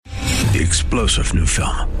The explosive new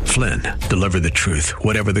film, Flynn, deliver the truth,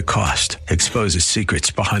 whatever the cost, exposes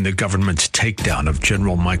secrets behind the government's takedown of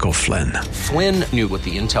General Michael Flynn. Flynn knew what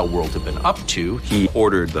the intel world had been up to. He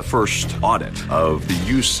ordered the first audit of the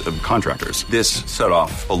use of contractors. This set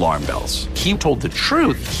off alarm bells. He told the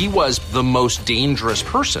truth. He was the most dangerous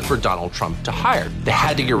person for Donald Trump to hire. They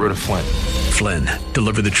had to get rid of Flynn. Flynn,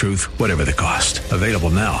 deliver the truth, whatever the cost. Available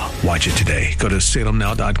now. Watch it today. Go to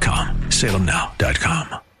salemnow.com.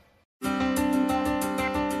 salemnow.com.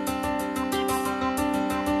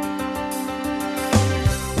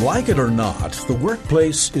 Like it or not, the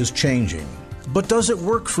workplace is changing. But does it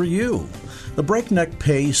work for you? The breakneck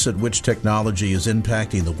pace at which technology is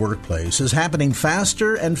impacting the workplace is happening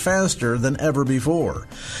faster and faster than ever before.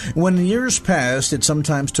 When in years past it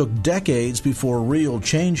sometimes took decades before real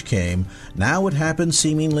change came, now it happens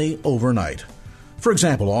seemingly overnight. For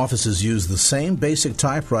example, offices use the same basic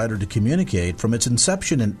typewriter to communicate from its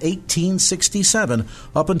inception in 1867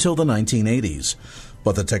 up until the 1980s.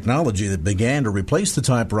 But the technology that began to replace the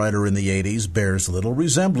typewriter in the 80s bears little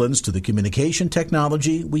resemblance to the communication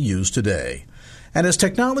technology we use today. And as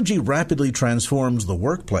technology rapidly transforms the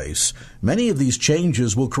workplace, many of these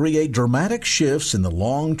changes will create dramatic shifts in the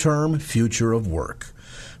long-term future of work.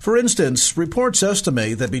 For instance, reports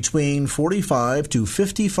estimate that between 45 to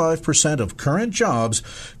 55% of current jobs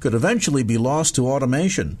could eventually be lost to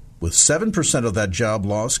automation, with 7% of that job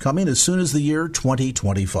loss coming as soon as the year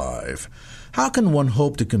 2025. How can one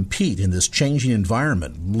hope to compete in this changing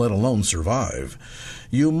environment, let alone survive?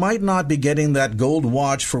 You might not be getting that gold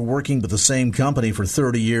watch for working with the same company for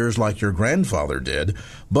 30 years like your grandfather did,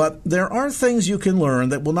 but there are things you can learn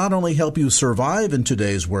that will not only help you survive in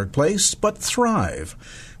today's workplace, but thrive.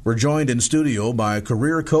 We're joined in studio by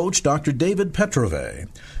career coach Dr. David Petrove.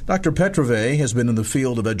 Dr. Petrove has been in the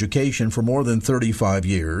field of education for more than 35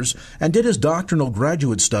 years and did his doctoral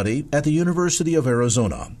graduate study at the University of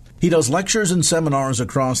Arizona. He does lectures and seminars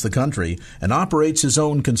across the country and operates his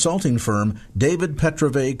own consulting firm, David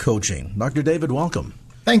Petrove Coaching. Dr. David, welcome.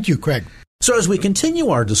 Thank you, Craig. So as we continue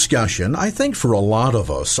our discussion, I think for a lot of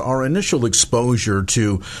us, our initial exposure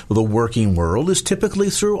to the working world is typically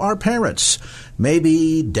through our parents.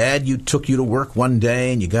 Maybe Dad took you to work one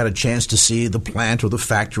day and you got a chance to see the plant or the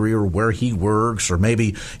factory or where he works, or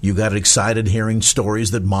maybe you got excited hearing stories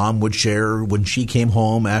that Mom would share when she came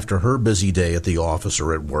home after her busy day at the office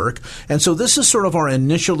or at work. And so this is sort of our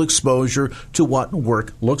initial exposure to what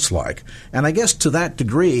work looks like. And I guess to that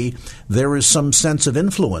degree, there is some sense of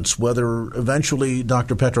influence, whether eventually,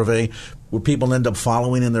 Dr. Petrove, will people end up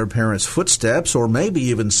following in their parents' footsteps, or maybe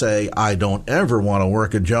even say, I don't ever want to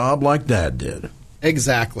work a job like Dad did?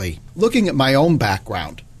 Exactly. Looking at my own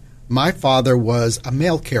background, my father was a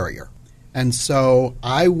mail carrier, and so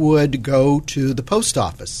I would go to the post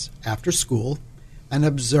office after school and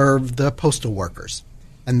observe the postal workers.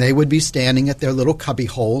 And they would be standing at their little cubby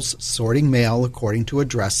holes sorting mail according to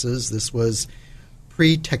addresses. This was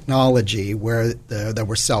pre-technology where there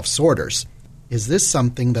were self-sorters. Is this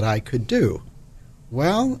something that I could do?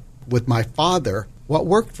 Well, with my father, what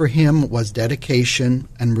worked for him was dedication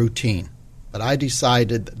and routine. But I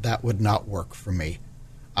decided that would not work for me.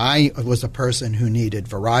 I was a person who needed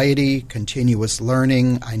variety, continuous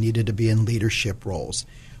learning. I needed to be in leadership roles.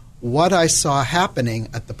 What I saw happening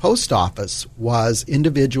at the post office was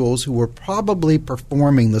individuals who were probably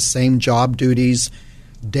performing the same job duties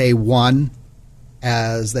day one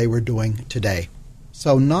as they were doing today.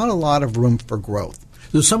 So not a lot of room for growth.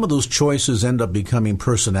 Do some of those choices end up becoming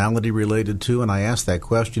personality related too? And I ask that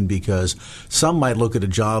question because some might look at a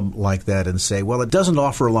job like that and say, well, it doesn't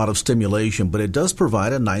offer a lot of stimulation, but it does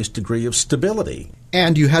provide a nice degree of stability.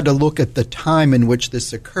 And you had to look at the time in which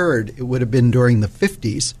this occurred. It would have been during the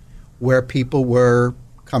 50s, where people were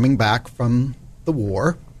coming back from the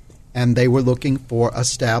war and they were looking for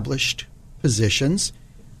established positions.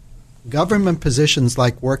 Government positions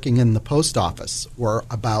like working in the post office were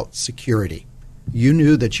about security. You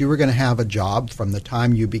knew that you were going to have a job from the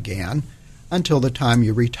time you began until the time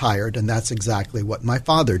you retired, and that's exactly what my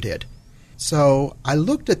father did. So I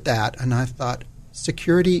looked at that and I thought,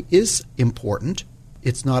 security is important.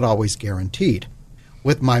 It's not always guaranteed.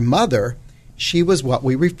 With my mother, she was what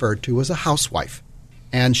we referred to as a housewife,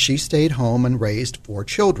 and she stayed home and raised 4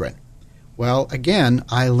 children. Well, again,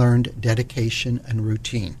 I learned dedication and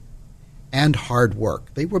routine and hard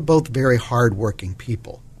work. They were both very hard-working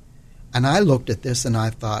people. And I looked at this and I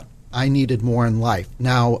thought, I needed more in life.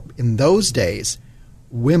 Now, in those days,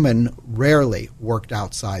 women rarely worked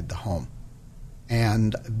outside the home,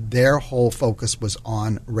 and their whole focus was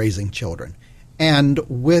on raising children. And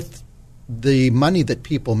with the money that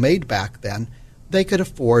people made back then, they could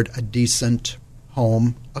afford a decent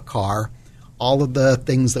home, a car, all of the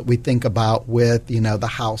things that we think about with, the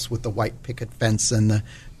house with the white picket fence and the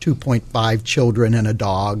 2.5 children and a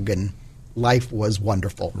dog, and life was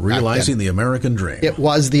wonderful. Realizing the American dream. It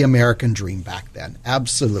was the American dream back then,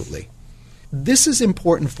 absolutely. This is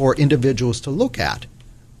important for individuals to look at.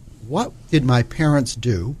 What did my parents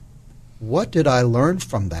do? What did I learn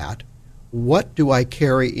from that? What do I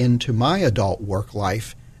carry into my adult work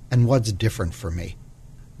life, and what's different for me?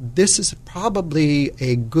 This is probably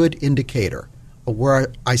a good indicator of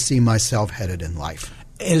where I see myself headed in life.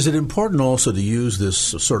 Is it important also to use this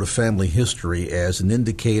sort of family history as an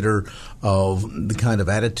indicator of the kind of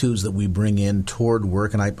attitudes that we bring in toward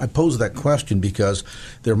work? And I pose that question because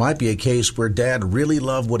there might be a case where Dad really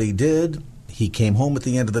loved what he did. He came home at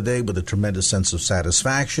the end of the day with a tremendous sense of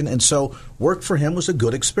satisfaction, and so work for him was a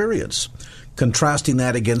good experience. Contrasting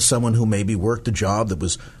that against someone who maybe worked a job that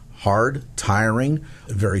was hard, tiring,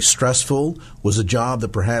 very stressful, was a job that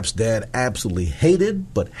perhaps Dad absolutely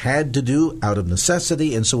hated but had to do out of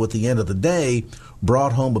necessity, and so at the end of the day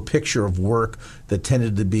brought home a picture of work that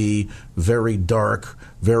tended to be very dark,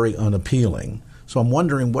 very unappealing. So I'm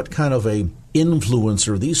wondering what kind of a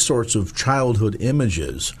influencer these sorts of childhood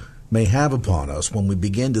images may have upon us when we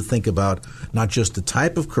begin to think about not just the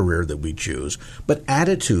type of career that we choose, but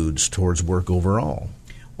attitudes towards work overall.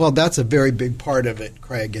 Well, that's a very big part of it,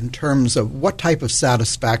 Craig, in terms of what type of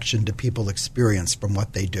satisfaction do people experience from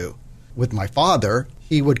what they do. With my father,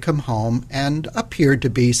 he would come home and appeared to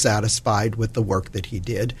be satisfied with the work that he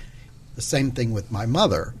did. The same thing with my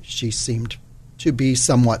mother. She seemed to be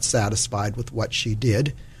somewhat satisfied with what she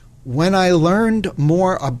did. When I learned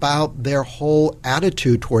more about their whole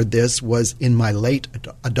attitude toward this was in my late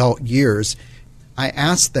adult years, I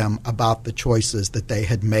asked them about the choices that they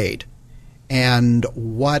had made. And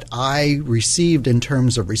what I received in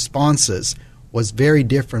terms of responses was very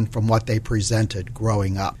different from what they presented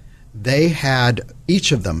growing up. They had,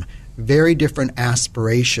 each of them, very different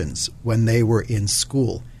aspirations when they were in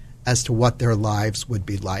school as to what their lives would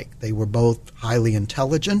be like. They were both highly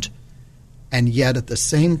intelligent and yet at the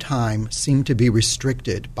same time seemed to be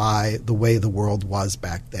restricted by the way the world was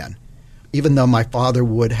back then. Even though my father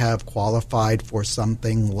would have qualified for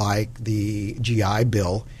something like the GI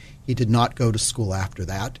Bill, he did not go to school after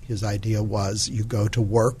that. His idea was you go to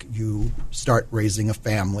work, you start raising a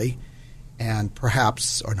family, and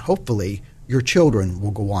perhaps, or hopefully, your children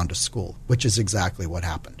will go on to school, which is exactly what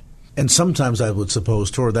happened. And sometimes I would suppose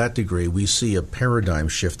toward that degree we see a paradigm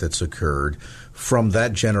shift that's occurred from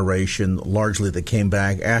that generation largely that came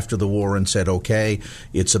back after the war and said, okay,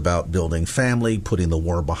 it's about building family, putting the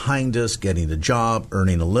war behind us, getting a job,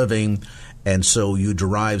 earning a living, and so you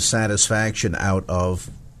derive satisfaction out of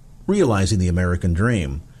realizing the American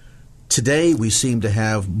dream. Today we seem to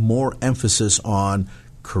have more emphasis on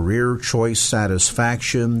career choice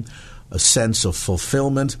satisfaction, a sense of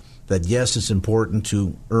fulfillment, that yes, it's important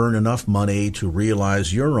to earn enough money to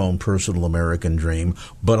realize your own personal American dream,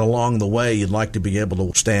 but along the way you'd like to be able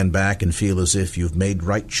to stand back and feel as if you've made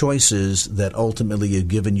right choices that ultimately have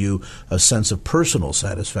given you a sense of personal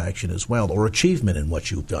satisfaction as well, or achievement in what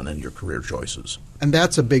you've done in your career choices. And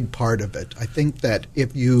that's a big part of it. I think that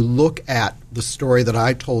if you look at the story that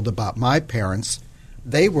I told about my parents,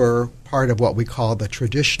 they were part of what we call the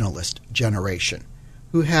traditionalist generation,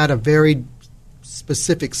 who had a very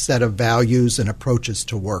specific set of values and approaches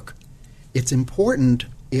to work. It's important,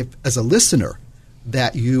 if as a listener,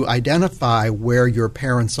 that you identify where your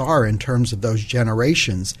parents are in terms of those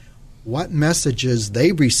generations, what messages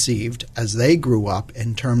they received as they grew up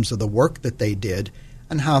in terms of the work that they did,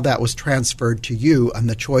 and how that was transferred to you and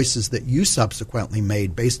the choices that you subsequently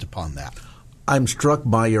made based upon that. I'm struck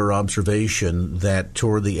by your observation that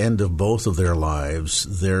toward the end of both of their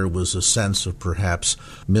lives, there was a sense of perhaps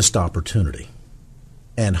missed opportunity.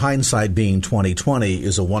 And hindsight being 20/20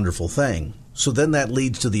 is a wonderful thing. So then that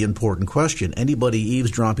leads to the important question. Anybody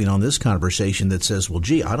eavesdropping on this conversation that says, well,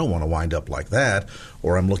 gee, I don't want to wind up like that,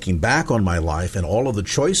 or I'm looking back on my life and all of the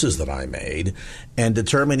choices that I made and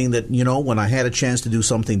determining that, when I had a chance to do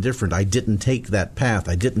something different, I didn't take that path.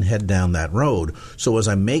 I didn't head down that road. So as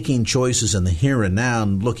I'm making choices in the here and now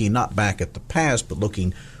and looking not back at the past, but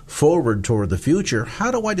looking forward toward the future,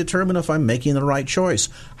 how do I determine if I'm making the right choice?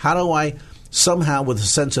 How do I somehow, with a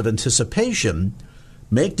sense of anticipation,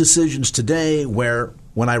 make decisions today where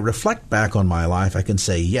when I reflect back on my life, I can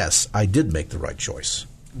say, yes, I did make the right choice?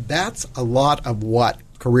 That's a lot of what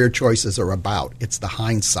career choices are about. It's the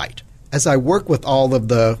hindsight. As I work with all of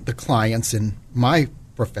the clients in my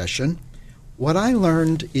profession, what I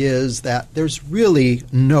learned is that there's really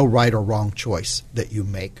no right or wrong choice that you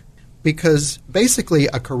make. because basically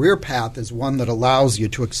a career path is one that allows you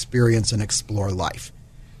to experience and explore life.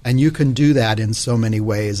 And you can do that in so many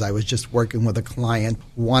ways. I was just working with a client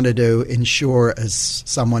who wanted to ensure, as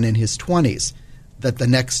someone in his 20s, that the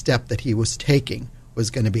next step that he was taking was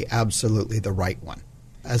going to be absolutely the right one.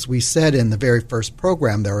 As we said in the very first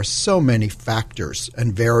program, there are so many factors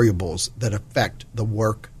and variables that affect the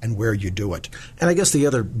work and where you do it. And I guess the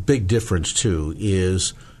other big difference, too,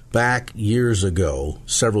 is back years ago,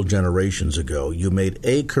 several generations ago, you made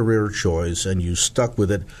a career choice and you stuck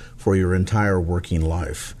with it for your entire working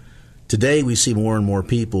life. Today, we see more and more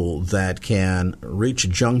people that can reach a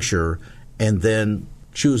juncture and then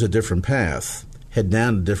choose a different path, head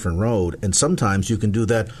down a different road, and sometimes you can do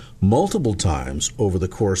that multiple times over the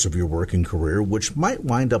course of your working career, which might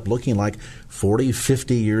wind up looking like 40,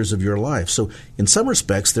 50 years of your life. So in some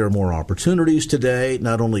respects, there are more opportunities today,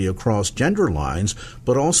 not only across gender lines,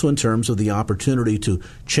 but also in terms of the opportunity to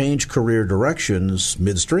change career directions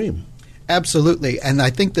midstream. Absolutely, and I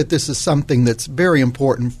think that this is something that's very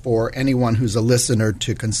important for anyone who's a listener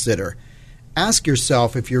to consider. Ask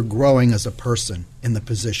yourself if you're growing as a person in the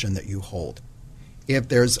position that you hold. If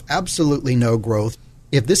there's absolutely no growth,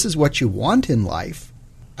 if this is what you want in life,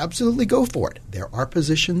 absolutely go for it. There are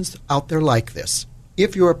positions out there like this.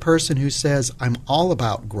 If you're a person who says, I'm all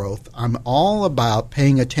about growth, I'm all about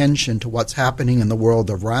paying attention to what's happening in the world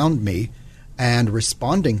around me and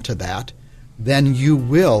responding to that, then you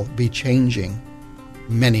will be changing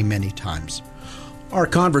many, many times. Our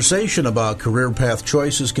conversation about career path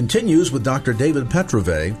choices continues with Dr. David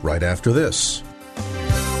Petrove right after this.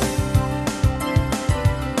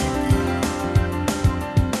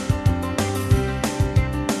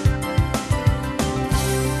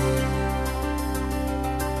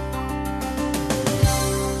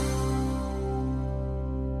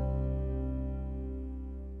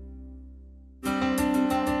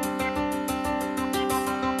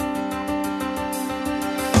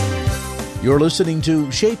 You're listening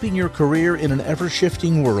to Shaping Your Career in an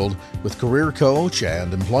Ever-Shifting World with career coach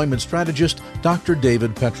and employment strategist Dr.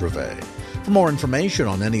 David Petrove. For more information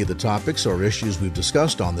on any of the topics or issues we've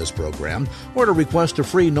discussed on this program, or to request a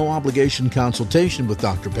free no-obligation consultation with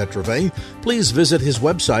Dr. Petrove, please visit his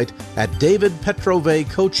website at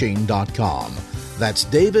davidpetrovecoaching.com. That's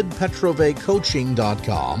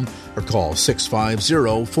davidpetrovecoaching.com, or call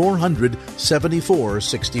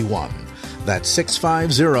 650-400-7461. That's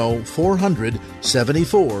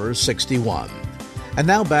 650-400-7461. And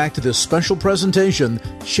now back to this special presentation,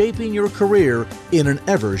 Shaping Your Career in an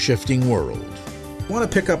Ever-Shifting World. I want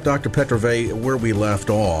to pick up, Dr. Petrove, where we left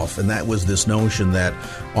off, and that was this notion that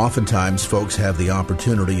oftentimes folks have the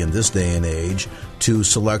opportunity in this day and age to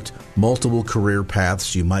select multiple career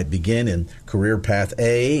paths. You might begin in career path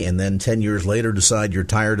A, and then 10 years later decide you're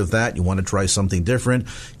tired of that, you want to try something different.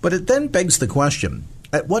 But it then begs the question,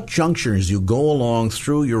 at what junctures you go along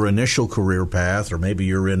through your initial career path, or maybe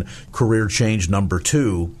you're in career change number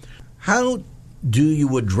 2, how do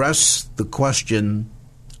you address the question,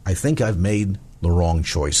 I think I've made the wrong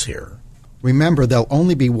choice here? Remember, there'll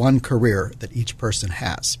only be one career that each person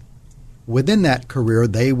has. Within that career,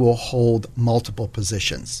 they will hold multiple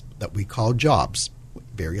positions that we call jobs,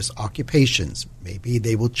 various occupations. Maybe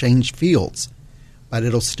they will change fields, but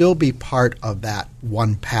it'll still be part of that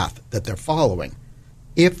one path that they're following.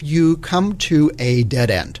 If you come to a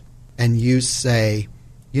dead end and you say,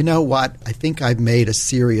 you know what, I think I've made a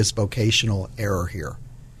serious vocational error here.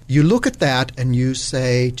 You look at that and you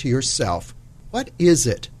say to yourself, what is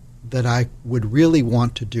it that I would really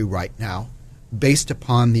want to do right now based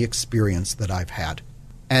upon the experience that I've had?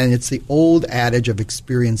 And it's the old adage of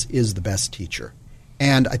experience is the best teacher.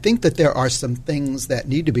 And I think that there are some things that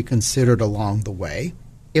need to be considered along the way.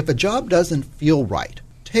 If a job doesn't feel right,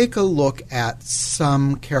 take a look at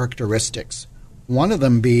some characteristics. One of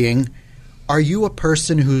them being, are you a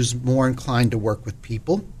person who's more inclined to work with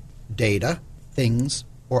people, data, things,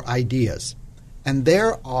 or ideas? And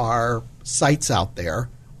there are sites out there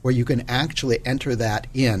where you can actually enter that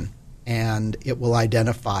in, and it will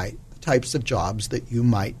identify the types of jobs that you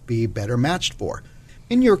might be better matched for.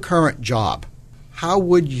 In your current job, how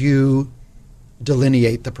would you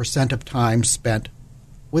delineate the percent of time spent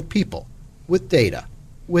with people, with data,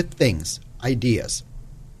 with things, ideas?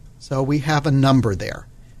 So we have a number there.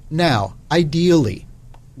 Now, ideally,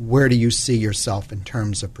 where do you see yourself in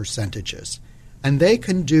terms of percentages? And they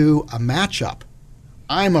can do a matchup.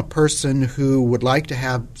 I'm a person who would like to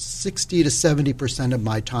have 60 to 70% of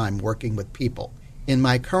my time working with people. In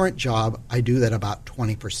my current job, I do that about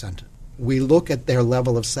 20%. We look at their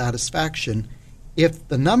level of satisfaction. If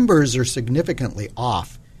the numbers are significantly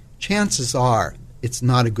off, chances are it's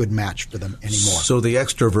not a good match for them anymore. So the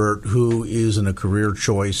extrovert who is in a career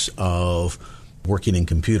choice of working in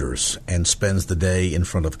computers and spends the day in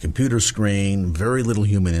front of a computer screen, very little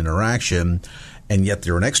human interaction, and yet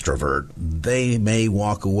they're an extrovert, they may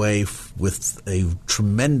walk away with a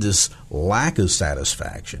tremendous lack of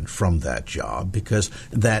satisfaction from that job because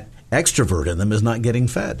that extrovert in them is not getting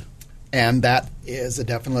fed. And that is a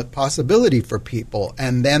definite possibility for people.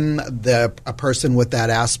 And then a person with that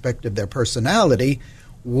aspect of their personality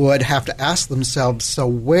would have to ask themselves, so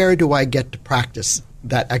where do I get to practice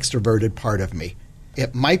that extroverted part of me?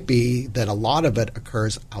 It might be that a lot of it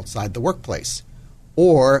occurs outside the workplace,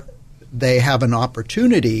 or they have an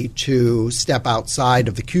opportunity to step outside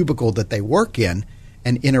of the cubicle that they work in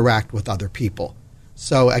and interact with other people.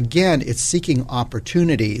 So again, it's seeking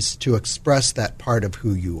opportunities to express that part of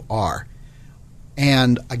who you are.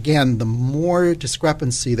 And again, the more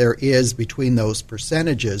discrepancy there is between those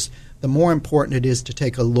percentages, the more important it is to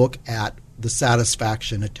take a look at the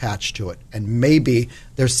satisfaction attached to it. And maybe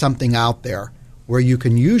there's something out there where you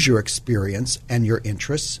can use your experience and your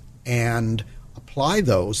interests and apply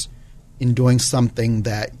those in doing something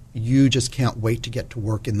that you just can't wait to get to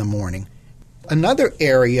work in the morning. Another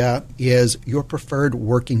area is your preferred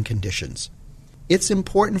working conditions. It's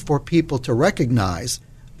important for people to recognize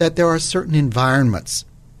that there are certain environments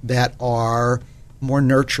that are more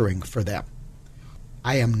nurturing for them.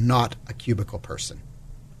 I am not a cubicle person.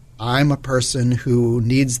 I'm a person who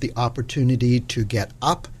needs the opportunity to get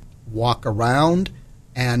up, walk around,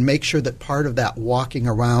 and make sure that part of that walking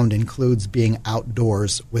around includes being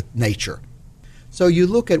outdoors with nature. So you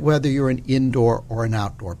look at whether you're an indoor or an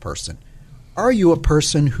outdoor person. Are you a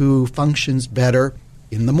person who functions better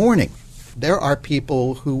in the morning? There are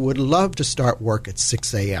people who would love to start work at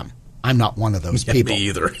 6 a.m. I'm not one of those people. Me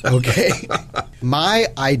either. Okay. My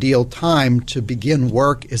ideal time to begin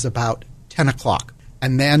work is about 10 o'clock,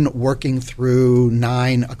 and then working through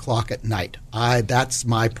 9 o'clock at night. That's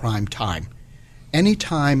my prime time. Any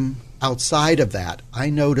time outside of that, I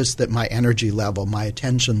notice that my energy level, my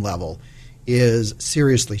attention level, is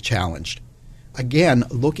seriously challenged. Again,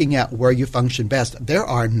 looking at where you function best, there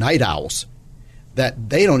are night owls that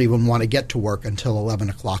they don't even want to get to work until 11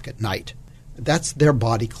 o'clock at night. That's their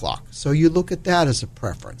body clock. So you look at that as a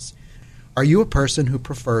preference. Are you a person who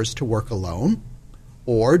prefers to work alone?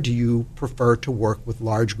 Or do you prefer to work with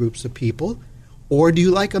large groups of people? Or do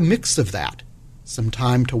you like a mix of that? Some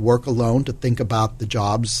time to work alone to think about the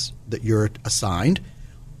jobs that you're assigned,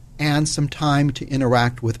 and some time to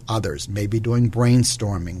interact with others, maybe doing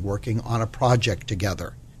brainstorming, working on a project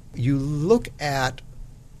together. You look at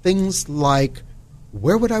things like,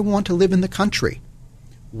 where would I want to live in the country?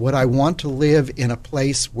 Would I want to live in a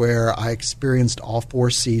place where I experienced all 4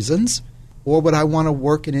 seasons? Or would I want to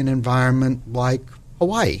work in an environment like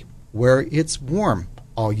Hawaii, where it's warm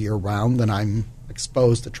all year round and I'm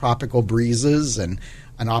exposed to tropical breezes and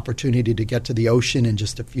an opportunity to get to the ocean in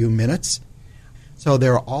just a few minutes? So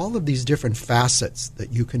there are all of these different facets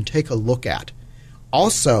that you can take a look at.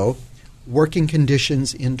 Also, working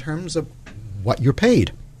conditions in terms of what you're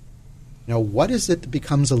paid. Now, what is it that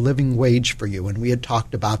becomes a living wage for you? And we had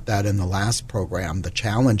talked about that in the last program, the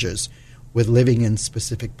challenges with living in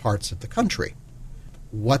specific parts of the country,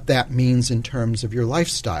 what that means in terms of your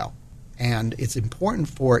lifestyle. And it's important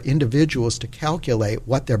for individuals to calculate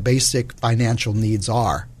what their basic financial needs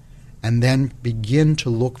are and then begin to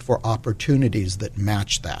look for opportunities that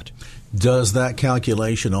match that. Does that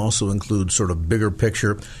calculation also include sort of bigger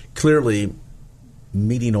picture? Clearly,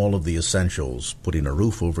 meeting all of the essentials, putting a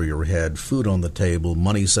roof over your head, food on the table,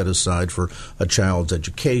 money set aside for a child's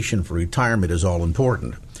education, for retirement is all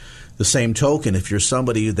important. The same token, if you're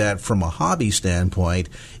somebody that from a hobby standpoint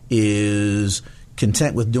is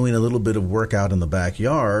content with doing a little bit of work out in the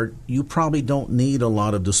backyard, you probably don't need a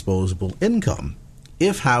lot of disposable income.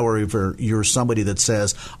 If, however, you're somebody that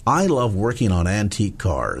says, I love working on antique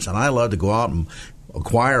cars and I love to go out and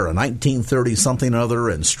acquire a 1930-something other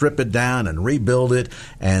and strip it down and rebuild it,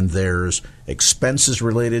 and there's expenses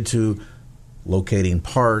related to locating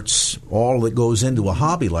parts, all that goes into a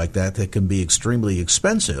hobby like that that can be extremely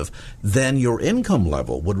expensive, then your income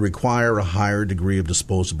level would require a higher degree of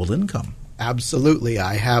disposable income. Absolutely.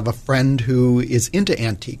 I have a friend who is into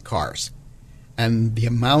antique cars, and the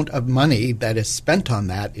amount of money that is spent on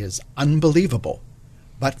that is unbelievable.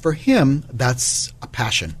 But for him, that's a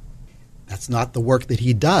passion. That's not the work that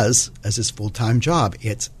he does as his full-time job.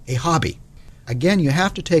 It's a hobby. Again, you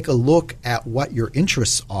have to take a look at what your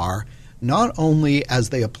interests are, not only as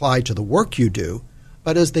they apply to the work you do,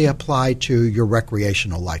 but as they apply to your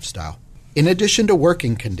recreational lifestyle. In addition to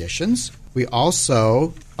working conditions, we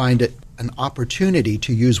also find it an opportunity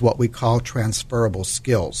to use what we call transferable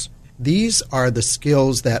skills. These are the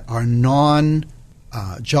skills that are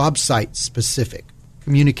non-job site specific,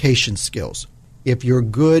 communication skills. If you're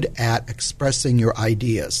good at expressing your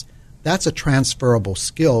ideas, that's a transferable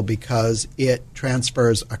skill because it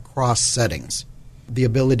transfers across settings. The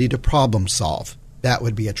ability to problem solve, that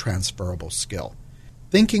would be a transferable skill.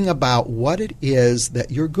 Thinking about what it is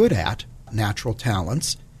that you're good at, natural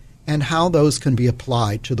talents, and how those can be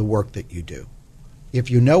applied to the work that you do.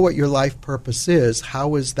 If you know what your life purpose is,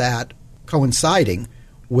 how is that coinciding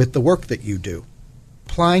with the work that you do?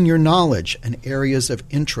 Applying your knowledge and areas of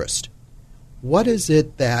interest. What is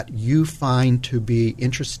it that you find to be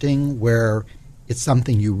interesting, where it's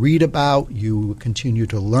something you read about, you continue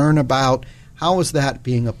to learn about? How is that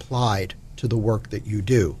being applied to the work that you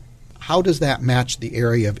do? How does that match the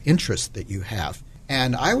area of interest that you have?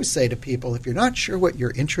 And I always say to people, if you're not sure what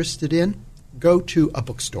you're interested in, go to a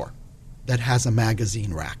bookstore that has a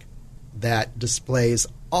magazine rack that displays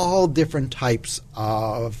all different types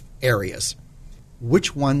of areas.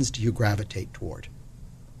 Which ones do you gravitate toward?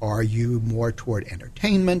 Are you more toward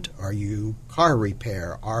entertainment? Are you car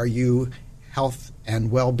repair? Are you health and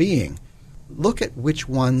well-being? Look at which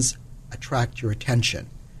ones attract your attention.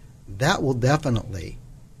 That will definitely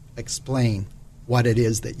explain what it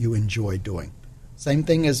is that you enjoy doing. Same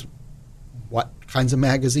thing as what kinds of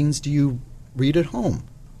magazines do you read at home?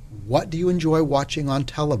 What do you enjoy watching on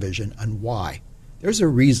television and why? There's a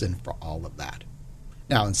reason for all of that.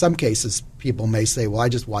 Now, in some cases, people may say, well, I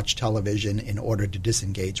just watch television in order to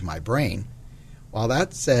disengage my brain. Well,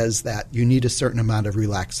 that says that you need a certain amount of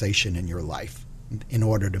relaxation in your life in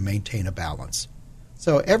order to maintain a balance.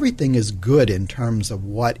 So everything is good in terms of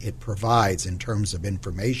what it provides in terms of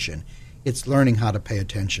information. It's learning how to pay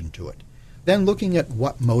attention to it. Then looking at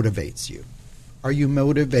what motivates you. Are you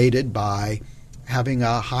motivated by having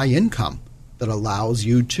a high income that allows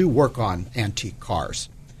you to work on antique cars?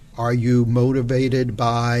 Are you motivated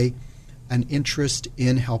by an interest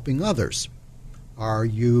in helping others? Are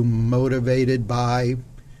you motivated by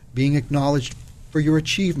being acknowledged for your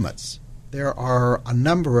achievements? There are a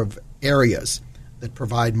number of areas that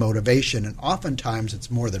provide motivation, and oftentimes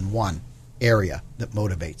it's more than one area that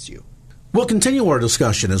motivates you. We'll continue our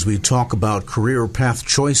discussion as we talk about career path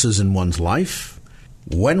choices in one's life.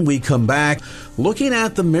 When we come back, looking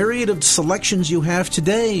at the myriad of selections you have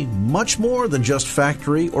today, much more than just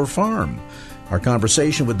factory or farm. Our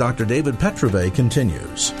conversation with Dr. David Petrove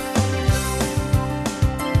continues.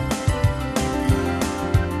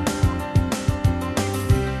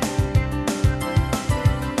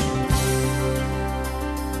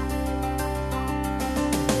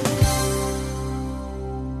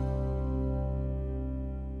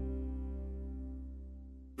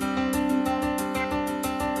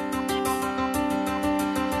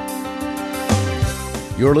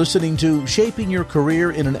 You're listening to Shaping Your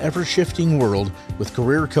Career in an Ever-Shifting World with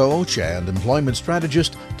career coach and employment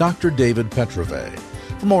strategist Dr. David Petrove.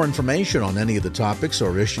 For more information on any of the topics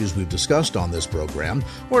or issues we've discussed on this program,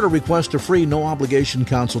 or to request a free no-obligation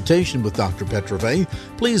consultation with Dr. Petrove,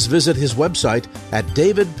 please visit his website at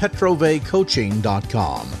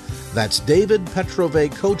davidpetrovecoaching.com. That's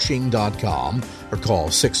davidpetrovecoaching.com, or call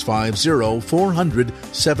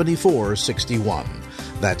 650-400-7461.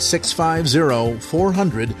 That's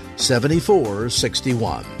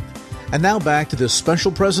 650-400-7461. And now back to this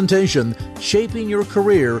special presentation, Shaping Your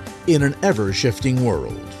Career in an Ever-Shifting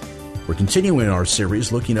World. We're continuing our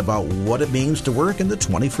series looking about what it means to work in the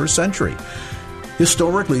 21st century.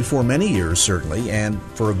 Historically, for many years certainly, and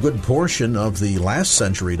for a good portion of the last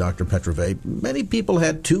century, Dr. Petrove, many people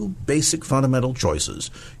had two basic fundamental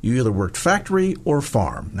choices. You either worked factory or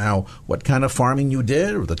farm. Now, what kind of farming you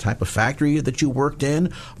did or the type of factory that you worked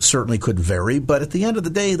in certainly could vary, but at the end of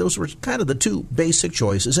the day, those were kind of the two basic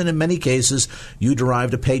choices, and in many cases, you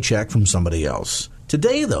derived a paycheck from somebody else.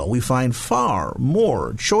 Today, though, we find far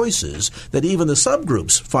more choices that even the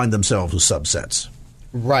subgroups find themselves as subsets.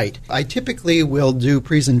 Right. I typically will do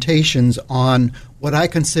presentations on what I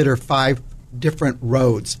consider 5 different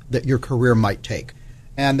roads that your career might take.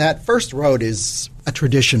 And that first road is a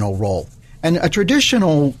traditional role. And a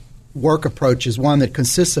traditional work approach is one that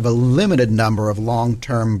consists of a limited number of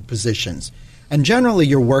long-term positions. And generally,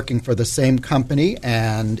 you're working for the same company,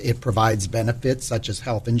 and it provides benefits such as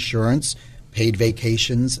health insurance, paid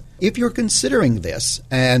vacations. If you're considering this,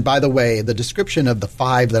 and by the way, the description of the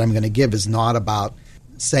 5 that I'm going to give is not about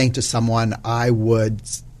saying to someone, I would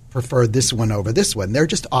prefer this one over this one. They're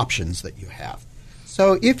just options that you have.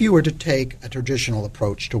 So if you were to take a traditional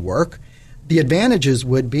approach to work, the advantages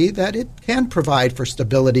would be that it can provide for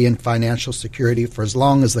stability and financial security for as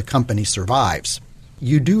long as the company survives.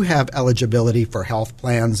 You do have eligibility for health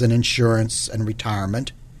plans and insurance and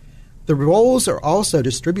retirement. The roles are also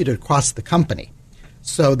distributed across the company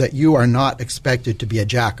so that you are not expected to be a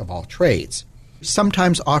jack of all trades.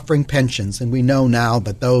 Sometimes offering pensions, and we know now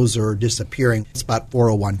that those are disappearing. It's about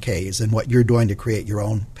 401ks and what you're doing to create your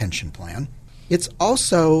own pension plan. It's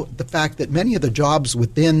also the fact that many of the jobs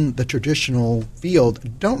within the traditional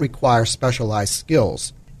field don't require specialized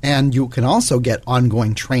skills. And you can also get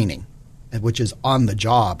ongoing training, which is on the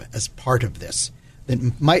job as part of this,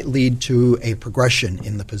 that might lead to a progression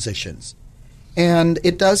in the positions. And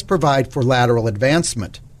it does provide for lateral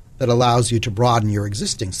advancement that allows you to broaden your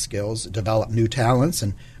existing skills, develop new talents,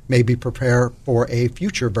 and maybe prepare for a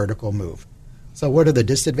future vertical move. So what are the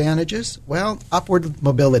disadvantages? Well, upward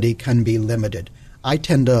mobility can be limited. I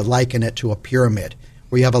tend to liken it to a pyramid,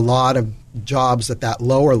 where you have a lot of jobs at that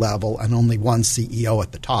lower level and only one CEO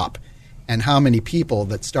at the top. And how many people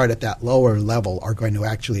that start at that lower level are going to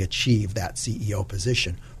actually achieve that CEO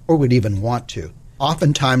position or would even want to?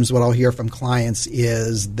 Oftentimes what I'll hear from clients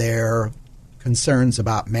is their concerns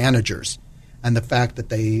about managers and the fact that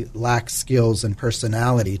they lack skills and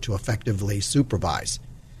personality to effectively supervise.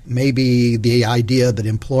 Maybe the idea that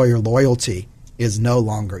employer loyalty is no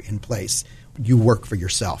longer in place. You work for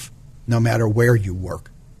yourself, no matter where you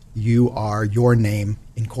work. You are your name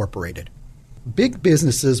incorporated. Big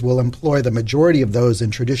businesses will employ the majority of those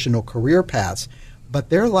in traditional career paths, but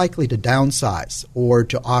they're likely to downsize or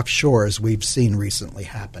to offshore, as we've seen recently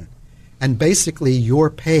happen. And basically,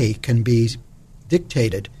 your pay can be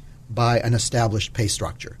dictated by an established pay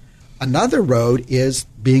structure. Another road is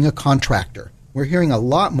being a contractor. We're hearing a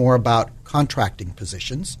lot more about contracting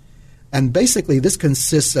positions. And basically, this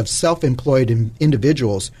consists of self-employed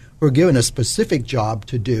individuals who are given a specific job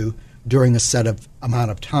to do during a set of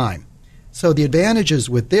amount of time. So the advantages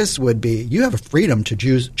with this would be you have a freedom to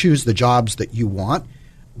choose the jobs that you want.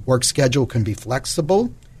 Work schedule can be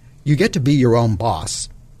flexible. You get to be your own boss.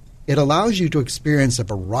 It allows you to experience a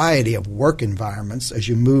variety of work environments as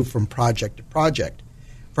you move from project to project.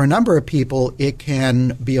 For a number of people, it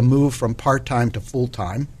can be a move from part-time to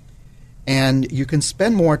full-time, and you can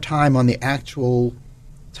spend more time on the actual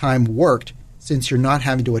time worked since you're not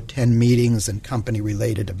having to attend meetings and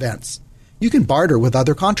company-related events. You can barter with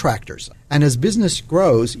other contractors, and as business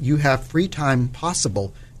grows, you have free time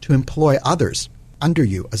possible to employ others under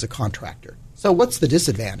you as a contractor. So what's the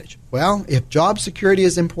disadvantage? Well, if job security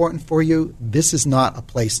is important for you, this is not a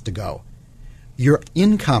place to go. Your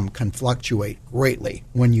income can fluctuate greatly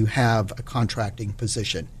when you have a contracting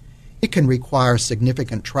position. It can require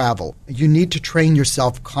significant travel. You need to train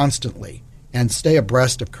yourself constantly and stay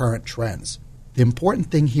abreast of current trends. The important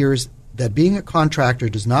thing here is that being a contractor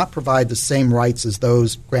does not provide the same rights as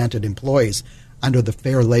those granted employees under the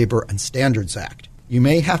Fair Labor and Standards Act. You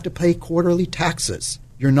may have to pay quarterly taxes.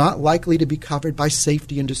 You're not likely to be covered by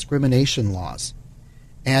safety and discrimination laws.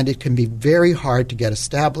 And it can be very hard to get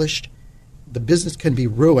established. The business can be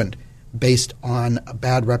ruined based on a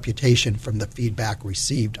bad reputation from the feedback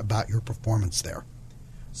received about your performance there.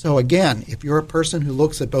 So again, if you're a person who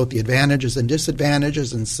looks at both the advantages and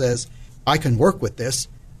disadvantages and says, I can work with this,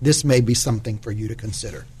 this may be something for you to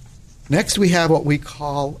consider. Next, we have what we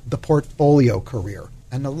call the portfolio career.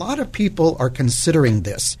 And a lot of people are considering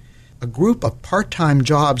this, a group of part-time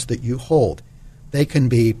jobs that you hold. They can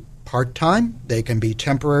be part-time, they can be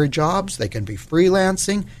temporary jobs, they can be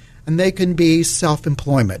freelancing, and they can be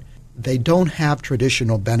self-employment. They don't have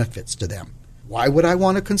traditional benefits to them. Why would I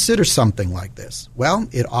want to consider something like this? Well,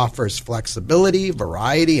 it offers flexibility,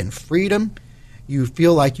 variety, and freedom. You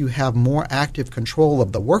feel like you have more active control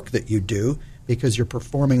of the work that you do because you're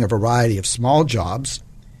performing a variety of small jobs.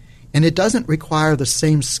 And it doesn't require the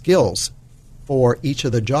same skills for each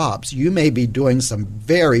of the jobs. You may be doing some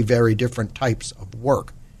very, very different types of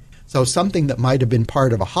work. So something that might have been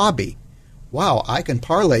part of a hobby, wow, I can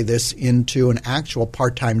parlay this into an actual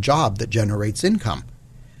part-time job that generates income.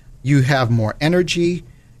 You have more energy.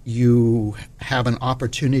 You have an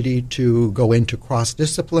opportunity to go into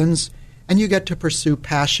cross-disciplines, and you get to pursue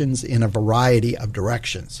passions in a variety of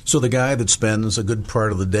directions. So the guy that spends a good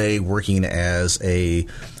part of the day working as a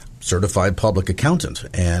certified public accountant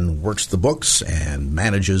and works the books and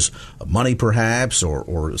manages money perhaps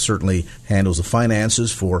or certainly handles the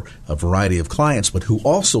finances for a variety of clients, but who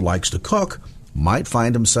also likes to cook, might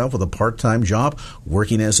find himself with a part-time job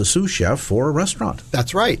working as a sous chef for a restaurant.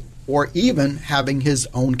 That's right. Or even having his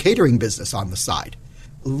own catering business on the side.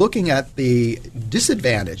 Looking at the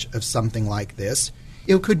disadvantage of something like this,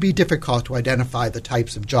 it could be difficult to identify the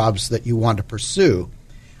types of jobs that you want to pursue.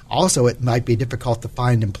 Also, it might be difficult to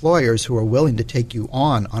find employers who are willing to take you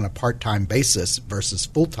on a part-time basis versus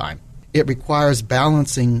full-time. It requires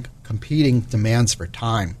balancing competing demands for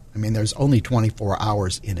time. I mean, there's only 24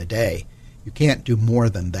 hours in a day. You can't do more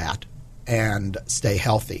than that and stay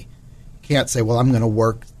healthy. You can't say, well, I'm going to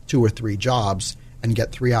work 2 or 3 jobs and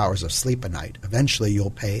get 3 hours of sleep a night. Eventually,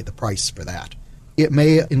 you'll pay the price for that. It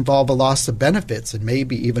may involve a loss of benefits and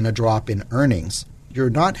maybe even a drop in earnings. You're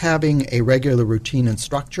not having a regular routine and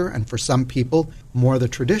structure, and for some people, more the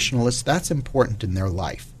traditionalists, that's important in their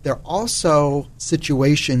life. There are also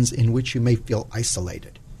situations in which you may feel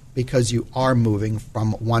isolated because you are moving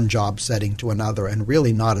from one job setting to another and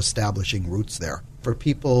really not establishing roots there. For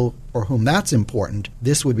people for whom that's important,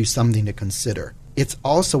 this would be something to consider. It's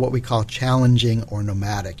also what we call challenging or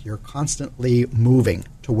nomadic. You're constantly moving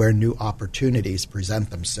to where new opportunities present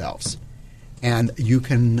themselves. And you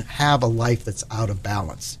can have a life that's out of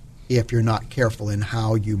balance if you're not careful in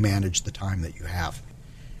how you manage the time that you have.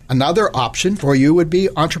 Another option for you would be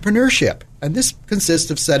entrepreneurship. And this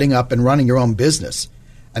consists of setting up and running your own business.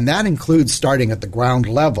 And that includes starting at the ground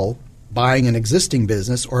level, buying an existing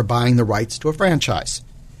business, or buying the rights to a franchise.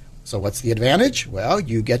 So what's the advantage? Well,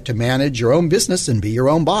 you get to manage your own business and be your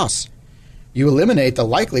own boss. You eliminate the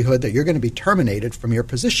likelihood that you're going to be terminated from your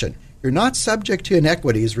position. You're not subject to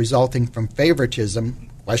inequities resulting from favoritism,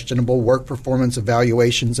 questionable work performance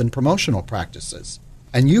evaluations, and promotional practices.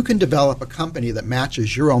 And you can develop a company that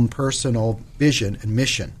matches your own personal vision and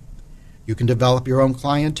mission. You can develop your own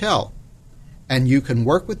clientele. And you can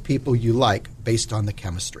work with people you like based on the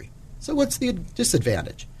chemistry. So what's the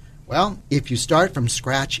disadvantage? Well, if you start from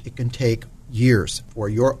scratch, it can take years for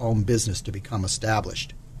your own business to become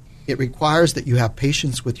established. It requires that you have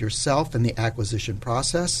patience with yourself in the acquisition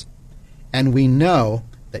process, and we know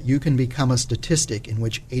that you can become a statistic in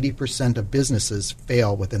which 80% of businesses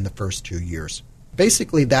fail within the first 2 years.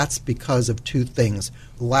 Basically, that's because of 2 things: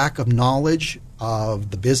 lack of knowledge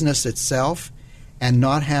of the business itself and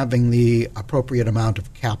not having the appropriate amount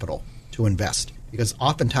of capital to invest. Because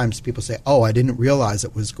oftentimes people say, oh, I didn't realize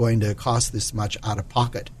it was going to cost this much out of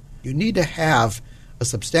pocket. You need to have a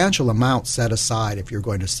substantial amount set aside if you're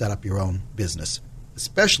going to set up your own business,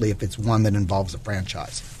 especially if it's one that involves a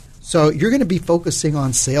franchise. So you're going to be focusing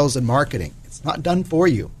on sales and marketing. It's not done for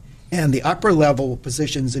you. And the upper level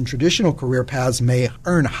positions in traditional career paths may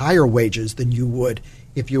earn higher wages than you would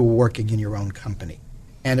if you were working in your own company.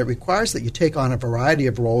 And it requires that you take on a variety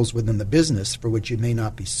of roles within the business for which you may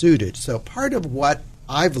not be suited. So part of what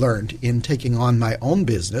I've learned in taking on my own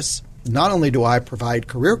business, not only do I provide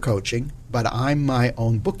career coaching, but I'm my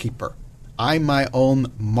own bookkeeper. I'm my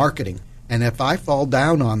own marketing. And if I fall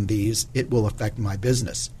down on these, it will affect my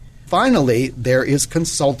business. Finally, there is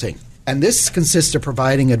consulting. And this consists of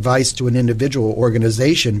providing advice to an individual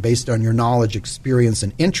organization based on your knowledge, experience,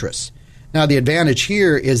 and interests. Now, the advantage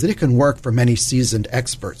here is that it can work for many seasoned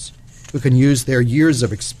experts who can use their years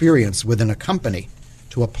of experience within a company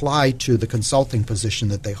to apply to the consulting position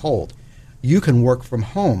that they hold. You can work from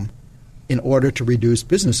home in order to reduce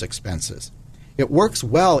business expenses. It works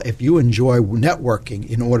well if you enjoy networking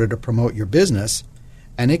in order to promote your business,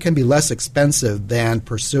 and it can be less expensive than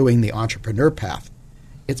pursuing the entrepreneur path.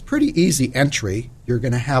 It's pretty easy entry. You're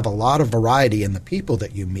going to have a lot of variety in the people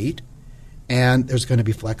that you meet, and there's going to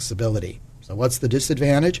be flexibility. So what's the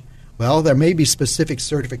disadvantage? Well, there may be specific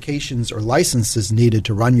certifications or licenses needed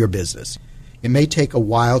to run your business. It may take a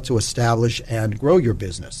while to establish and grow your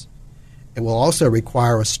business. It will also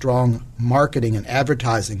require a strong marketing and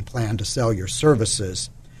advertising plan to sell your services,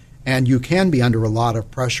 and you can be under a lot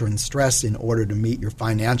of pressure and stress in order to meet your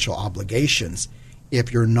financial obligations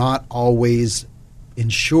if you're not always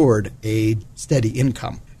insured a steady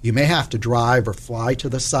income. You may have to drive or fly to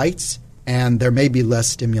the sites, and there may be less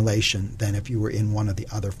stimulation than if you were in one of the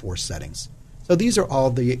other 4 settings. So these are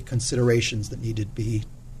all the considerations that need to be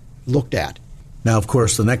looked at. Now, of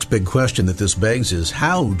course, the next big question that this begs is,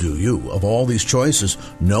 how do you, of all these choices,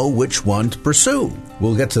 know which one to pursue?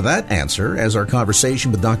 We'll get to that answer as our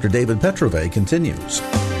conversation with Dr. David Petrove continues.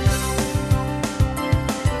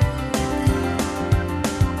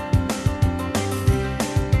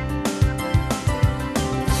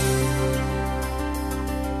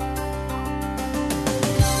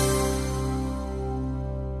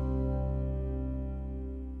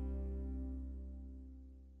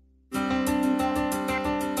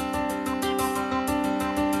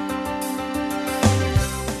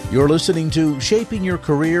 You're listening to Shaping Your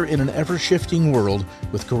Career in an Ever-Shifting World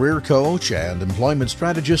with career coach and employment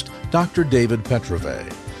strategist Dr. David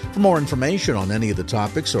Petrove. For more information on any of the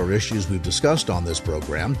topics or issues we've discussed on this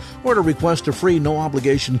program, or to request a free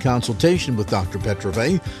no-obligation consultation with Dr.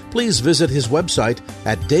 Petrove, please visit his website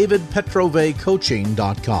at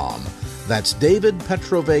davidpetrovecoaching.com. That's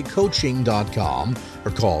davidpetrovecoaching.com,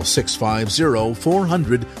 or call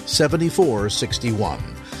 650-400-7461.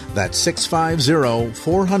 That's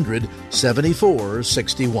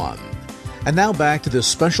 650-400-7461. And now back to this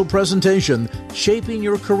special presentation, Shaping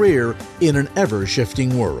Your Career in an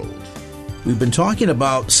Ever-Shifting World. We've been talking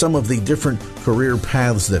about some of the different career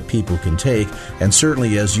paths that people can take, and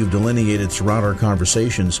certainly as you've delineated throughout our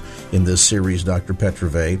conversations in this series, Dr.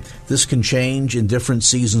 Petreve, this can change in different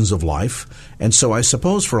seasons of life. And so I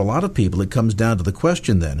suppose for a lot of people it comes down to the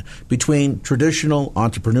question then, between traditional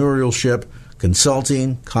entrepreneurship,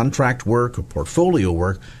 consulting, contract work, or portfolio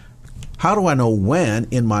work, how do I know when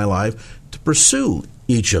in my life to pursue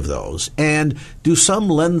each of those? And do some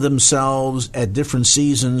lend themselves at different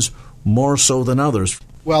seasons more so than others?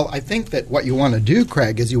 Well, I think that what you want to do,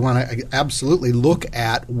 Craig, is you want to absolutely look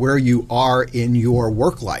at where you are in your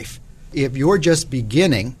work life. If you're just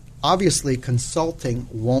beginning, obviously consulting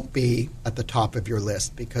won't be at the top of your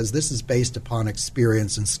list because this is based upon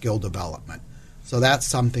experience and skill development. So that's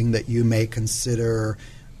something that you may consider,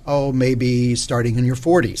 maybe starting in your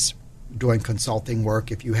 40s, doing consulting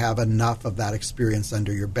work if you have enough of that experience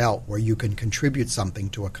under your belt where you can contribute something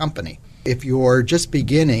to a company. If you're just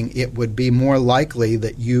beginning, it would be more likely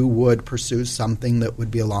that you would pursue something that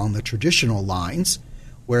would be along the traditional lines,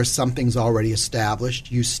 where something's already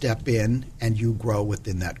established, you step in and you grow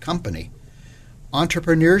within that company.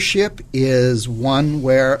 Entrepreneurship is one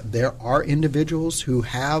where there are individuals who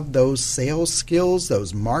have those sales skills,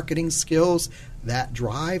 those marketing skills, that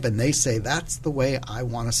drive, and they say, that's the way I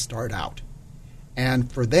want to start out.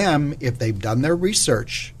 And for them, if they've done their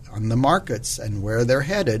research on the markets and where they're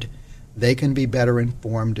headed, they can be better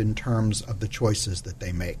informed in terms of the choices that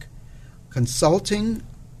they make. Consulting,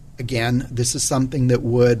 again, this is something that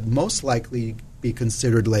would most likely be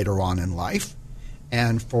considered later on in life.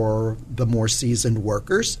 And for the more seasoned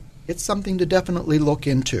workers, it's something to definitely look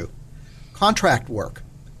into. Contract work,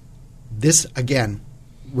 this, again,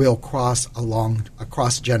 will cross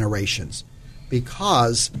across generations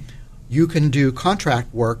because you can do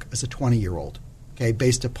contract work as a 20-year-old,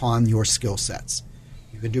 based upon your skill sets.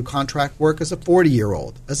 You can do contract work as a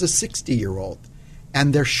 40-year-old, as a 60-year-old,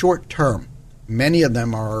 and they're short-term. Many of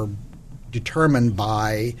them are determined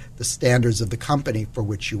by the standards of the company for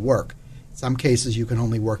which you work. In some cases, you can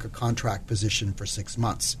only work a contract position for 6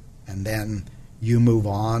 months, and then you move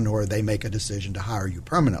on or they make a decision to hire you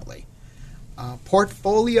permanently.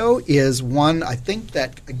 Portfolio is one, I think,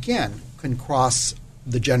 that, again, can cross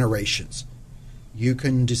the generations. You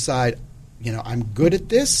can decide, I'm good at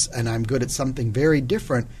this and I'm good at something very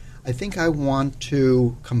different. I think I want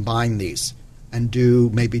to combine these and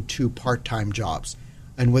do maybe 2 part-time jobs.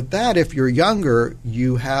 And with that, if you're younger,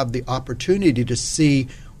 you have the opportunity to see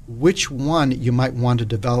which one you might want to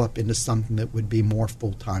develop into something that would be more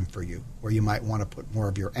full-time for you, where you might want to put more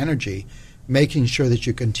of your energy, making sure that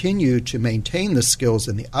you continue to maintain the skills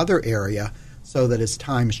in the other area so that as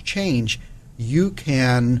times change, you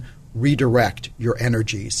can redirect your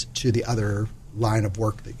energies to the other line of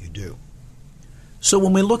work that you do. So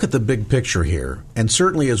when we look at the big picture here, and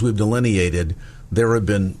certainly as we've delineated, there have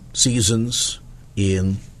been seasons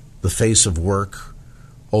in the face of work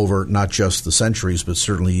over not just the centuries, but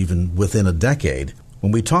certainly even within a decade.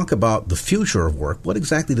 When we talk about the future of work, what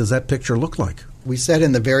exactly does that picture look like? We said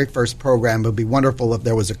in the very first program it would be wonderful if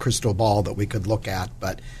there was a crystal ball that we could look at,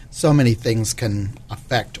 but so many things can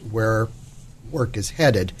affect where work is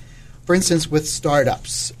headed. For instance, with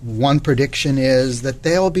startups, one prediction is that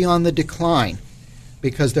they'll be on the decline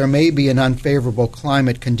because there may be an unfavorable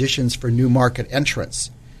climate conditions for new market entrants.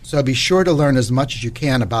 So be sure to learn as much as you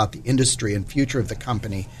can about the industry and future of the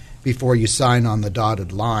company before you sign on the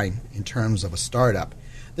dotted line in terms of a startup.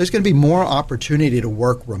 There's going to be more opportunity to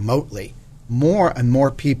work remotely. More and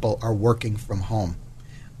more people are working from home.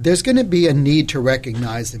 There's going to be a need to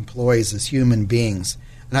recognize employees as human beings,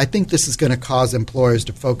 and I think this is going to cause employers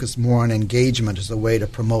to focus more on engagement as a way to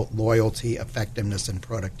promote loyalty, effectiveness, and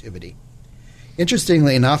productivity.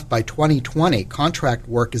 Interestingly enough, by 2020, contract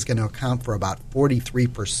work is going to account for about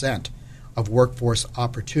 43% of workforce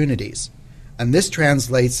opportunities. And this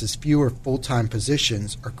translates as fewer full-time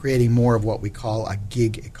positions are creating more of what we call a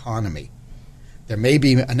gig economy. There may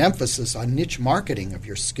be an emphasis on niche marketing of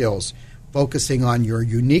your skills, focusing on your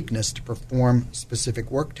uniqueness to perform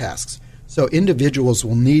specific work tasks. So individuals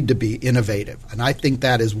will need to be innovative. And I think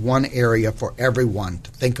that is one area for everyone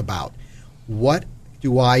to think about. What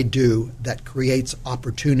do I do that creates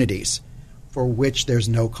opportunities for which there's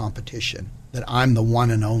no competition, that I'm the one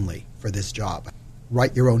and only for this job?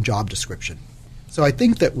 Write your own job description. So I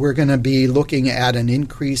think that we're going to be looking at an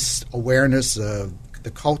increased awareness of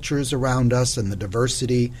the cultures around us and the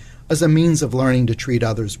diversity as a means of learning to treat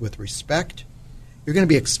others with respect You're going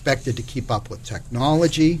to be expected to keep up with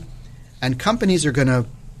technology, and companies are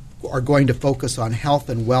going to focus on health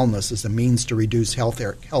and wellness as a means to reduce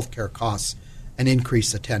healthcare costs and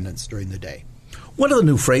increase attendance during the day. One of the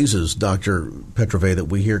new phrases, Dr. Petrové, that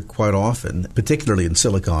we hear quite often, particularly in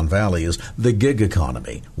Silicon Valley, is the gig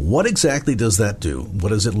economy. What exactly does that do? What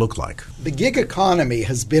does it look like? The gig economy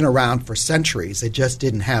has been around for centuries. It just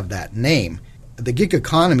didn't have that name. The gig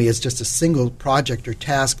economy is just a single project or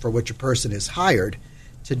task for which a person is hired.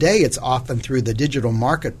 Today, it's often through the digital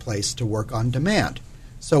marketplace to work on demand.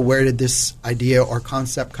 So where did this idea or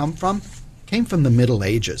concept come from? It came from the Middle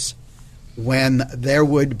Ages, when there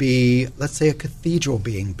would be, let's say, a cathedral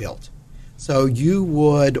being built. So you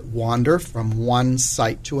would wander from one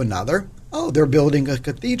site to another. Oh, they're building a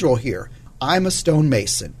cathedral here. I'm a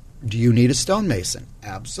stonemason. Do you need a stonemason?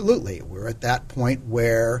 Absolutely. We're at that point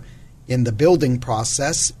where in the building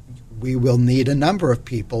process, we will need a number of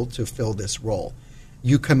people to fill this role.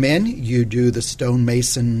 You come in, you do the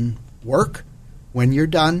stonemason work. When you're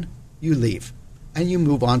done, you leave, and you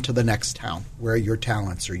move on to the next town where your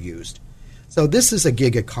talents are used. So this is a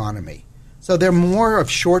gig economy. So they're more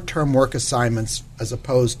of short-term work assignments as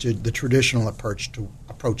opposed to the traditional approach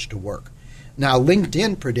to work. Now,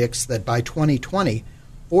 LinkedIn predicts that by 2020,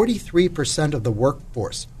 43% of the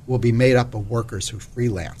workforce will be made up of workers who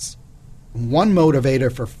freelance. One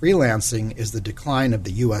motivator for freelancing is the decline of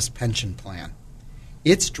the U.S. pension plan.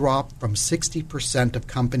 It's dropped from 60% of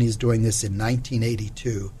companies doing this in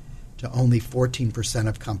 1982 to only 14%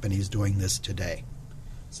 of companies doing this today.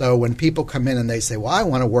 So when people come in and they say, well, I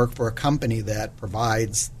want to work for a company that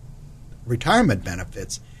provides retirement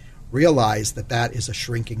benefits, realize that that is a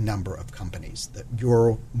shrinking number of companies, that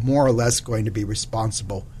you're more or less going to be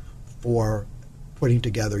responsible for putting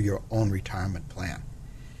together your own retirement plan.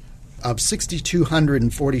 Of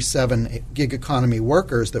 6,247 gig economy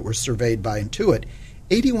workers that were surveyed by Intuit,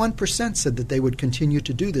 81% said that they would continue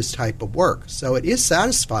to do this type of work. So it is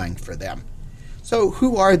satisfying for them. So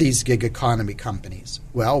who are these gig economy companies?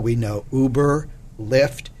 Well, we know Uber,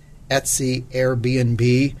 Lyft, Etsy,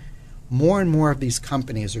 Airbnb. More and more of these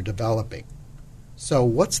companies are developing. So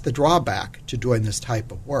what's the drawback to doing this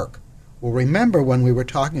type of work? Well, remember when we were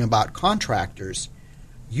talking about contractors,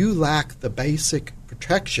 you lack the basic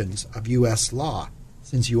protections of U.S. law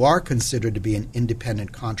since you are considered to be an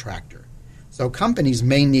independent contractor. So companies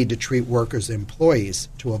may need to treat workers as employees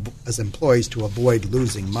to avoid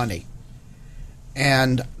losing money.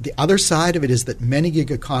 And the other side of it is that many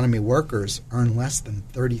gig economy workers earn less than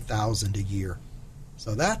 $30,000 a year.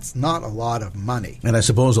 So that's not a lot of money. And I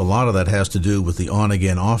suppose a lot of that has to do with the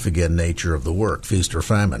on-again, off-again nature of the work, feast or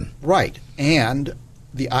famine. Right. And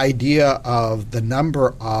the idea of the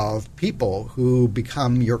number of people who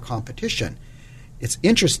become your competition. It's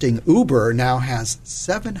interesting, Uber now has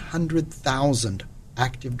 700,000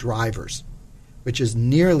 active drivers, which is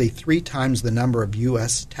nearly 3 times the number of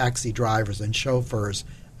U.S. taxi drivers and chauffeurs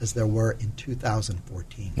as there were in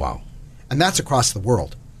 2014. Wow. And that's across the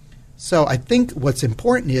world. So I think what's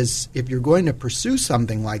important is if you're going to pursue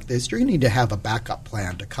something like this, you're going to need to have a backup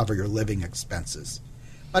plan to cover your living expenses.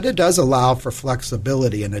 But it does allow for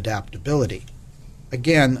flexibility and adaptability.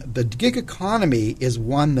 Again, the gig economy is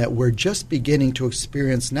one that we're just beginning to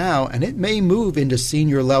experience now, and it may move into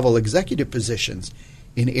senior-level executive positions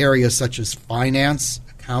in areas such as finance,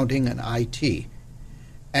 accounting, and IT.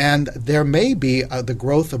 And there may be the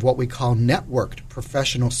growth of what we call networked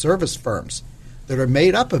professional service firms that are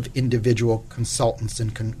made up of individual consultants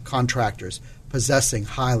and contractors possessing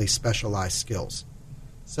highly specialized skills.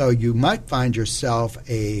 So you might find yourself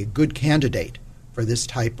a good candidate for this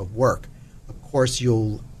type of work. Of course,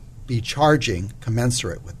 you'll be charging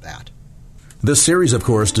commensurate with that. This series, of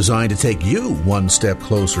course, designed to take you one step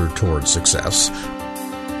closer towards success.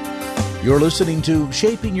 You're listening to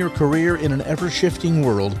Shaping Your Career in an Ever-Shifting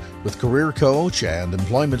World with career coach and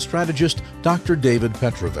employment strategist Dr. David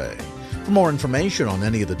Petrové. For more information on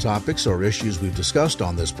any of the topics or issues we've discussed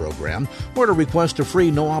on this program, or to request a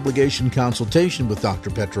free no-obligation consultation with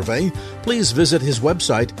Dr. Petrové, please visit his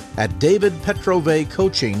website at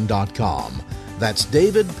davidpetrovecoaching.com. That's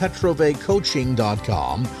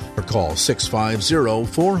davidpetrovecoaching.com, or call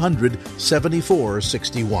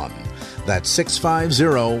 650-400-7461. That's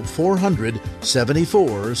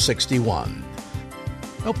 650-400-7461.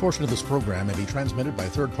 No portion of this program may be transmitted by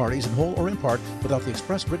third parties in whole or in part without the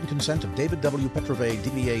express written consent of David W. Petrové,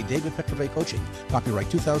 DBA David Petrové Coaching.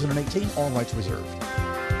 Copyright 2018, all rights reserved.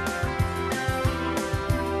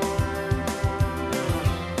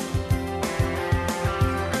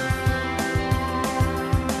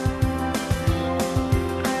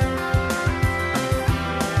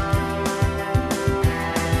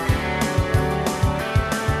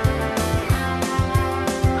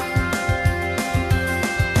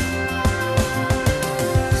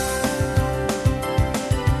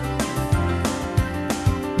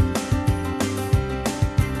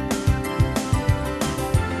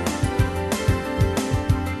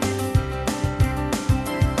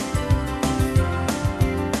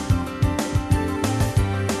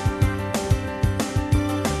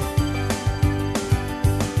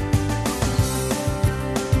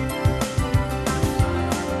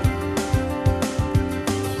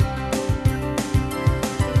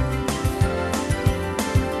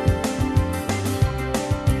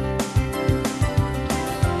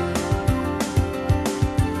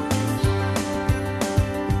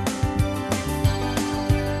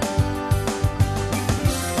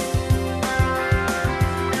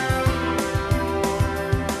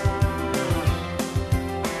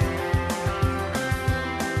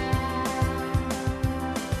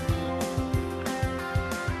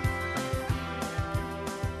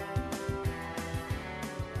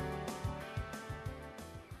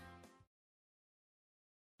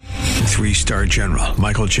 3-star general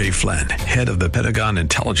Michael J. Flynn, head of the Pentagon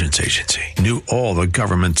Intelligence Agency, knew all the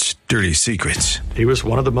government's dirty secrets. He was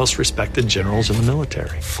one of the most respected generals in the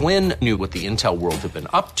military. Flynn knew what the intel world had been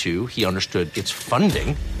up to. He understood its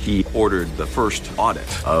funding. He ordered the first audit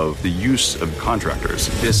of the use of contractors.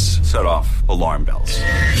 This set off alarm bells.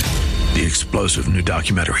 The explosive new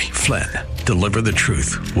documentary, Flynn, Deliver the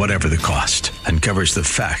Truth, Whatever the Cost, uncovers the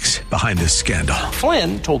facts behind this scandal.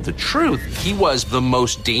 Flynn told the truth. He was the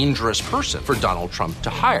most dangerous person for Donald Trump to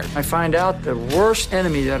hire. I find out the worst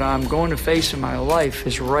enemy that I'm going to face in my life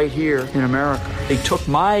is right here in America. They took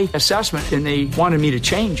my assessment and they wanted me to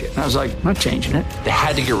change it. And I was like, I'm not changing it. They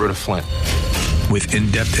had to get rid of Flynn. With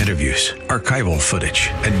in-depth interviews, archival footage,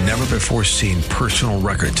 and never-before-seen personal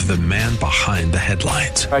records of the man behind the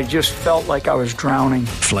headlines. I just felt like I was drowning.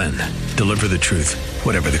 Flynn, Deliver the Truth,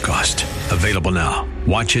 Whatever the Cost. Available now.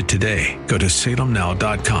 Watch it today. Go to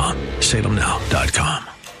salemnow.com. salemnow.com.